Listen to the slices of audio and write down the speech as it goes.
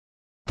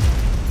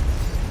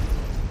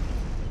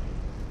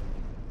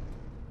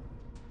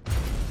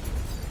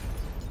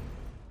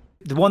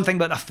the one thing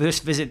about that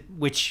first visit,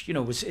 which, you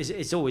know,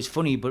 it's always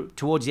funny, but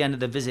towards the end of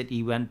the visit,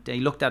 he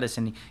looked at us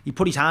and he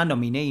put his hand on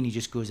my knee and he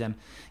just goes,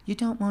 you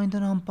don't mind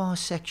that I'm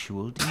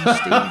bisexual, do you,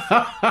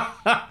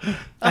 Steve?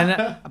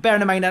 And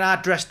bearing in mind that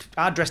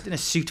I dressed in a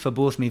suit for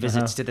both my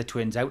visits to the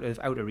twins out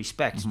of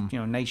respect. You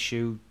know, nice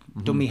shoe,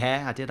 done my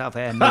hair. I did have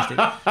hair,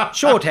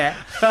 short hair,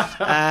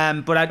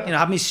 but I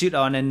had my suit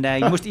on, and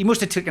he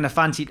must have taken a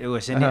fancy to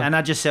us, and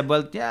I just said,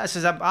 well, yeah, I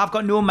says, I've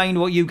got no mind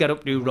what you get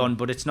up to, Ron,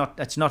 but it's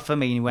not for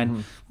me. And he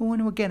went, well,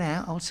 when we get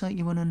out, I'll take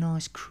you on a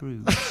nice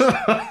cruise.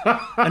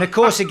 And of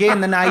course,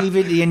 again, the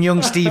naivety in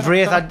young Steve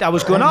Wraith, I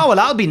was going, oh well,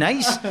 that'll be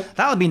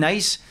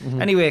nice.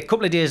 Anyway, a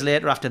couple of days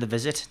later after the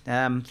visit,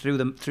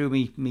 through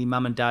me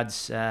mum and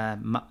dad's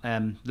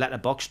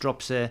letterbox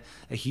drops a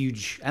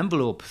huge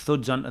envelope,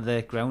 thuds onto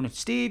the ground.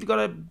 Steve, you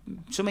got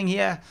something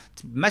here?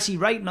 It's messy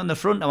writing on the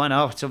front. I went,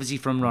 oh, it's obviously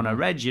from Ron or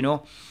Reg, you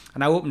know.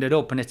 And I opened it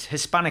up, and it's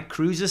Hispanic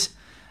Cruises.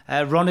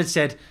 Ron had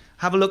said,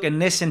 have a look in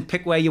this and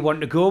pick where you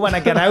want to go when I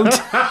get out.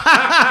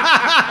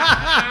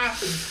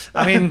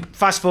 I mean,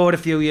 fast forward a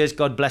few years,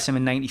 God bless him,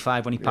 in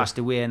 '95 when he passed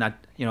away, and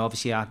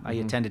obviously I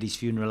attended his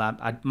funeral.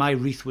 My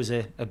wreath was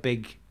a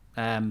big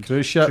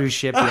cruise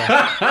ship.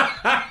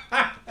 Yeah.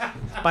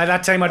 By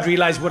that time, I'd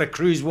realised what a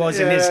cruise was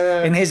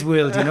in his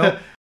world, you know.